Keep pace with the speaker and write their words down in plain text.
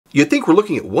You'd think we're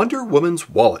looking at Wonder Woman's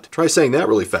wallet. Try saying that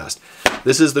really fast.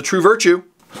 This is the Tru Virtu.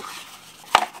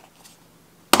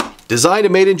 Designed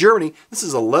and made in Germany, this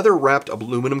is a leather-wrapped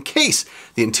aluminum case.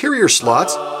 The interior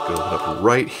slots, go up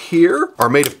right here, are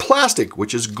made of plastic,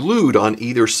 which is glued on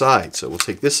either side. So we'll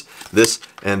take this, this,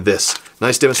 and this.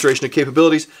 Nice demonstration of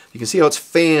capabilities. You can see how it's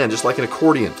fanned, just like an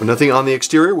accordion. With nothing on the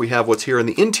exterior, we have what's here in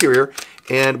the interior,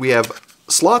 and we have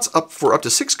slots up for up to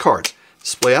 6 cards.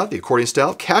 Display out the accordion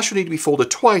style. Cash would need to be folded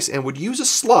twice and would use a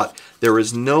slot. There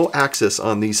is no access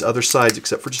on these other sides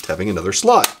except for just having another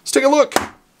slot. Let's take a look.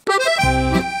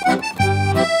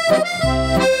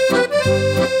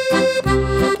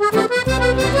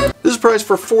 This is priced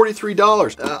for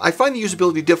 $43. I find the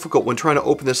usability difficult when trying to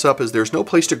open this up, as there's no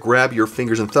place to grab your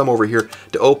fingers and thumb over here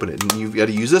to open it. And you've got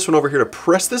to use this one over here to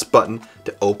press this button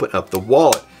to open up the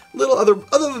wallet. Other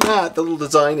than that, the little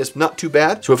design is not too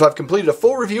bad. So if I've completed a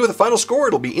full review with a final score,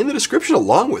 it'll be in the description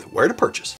along with where to purchase.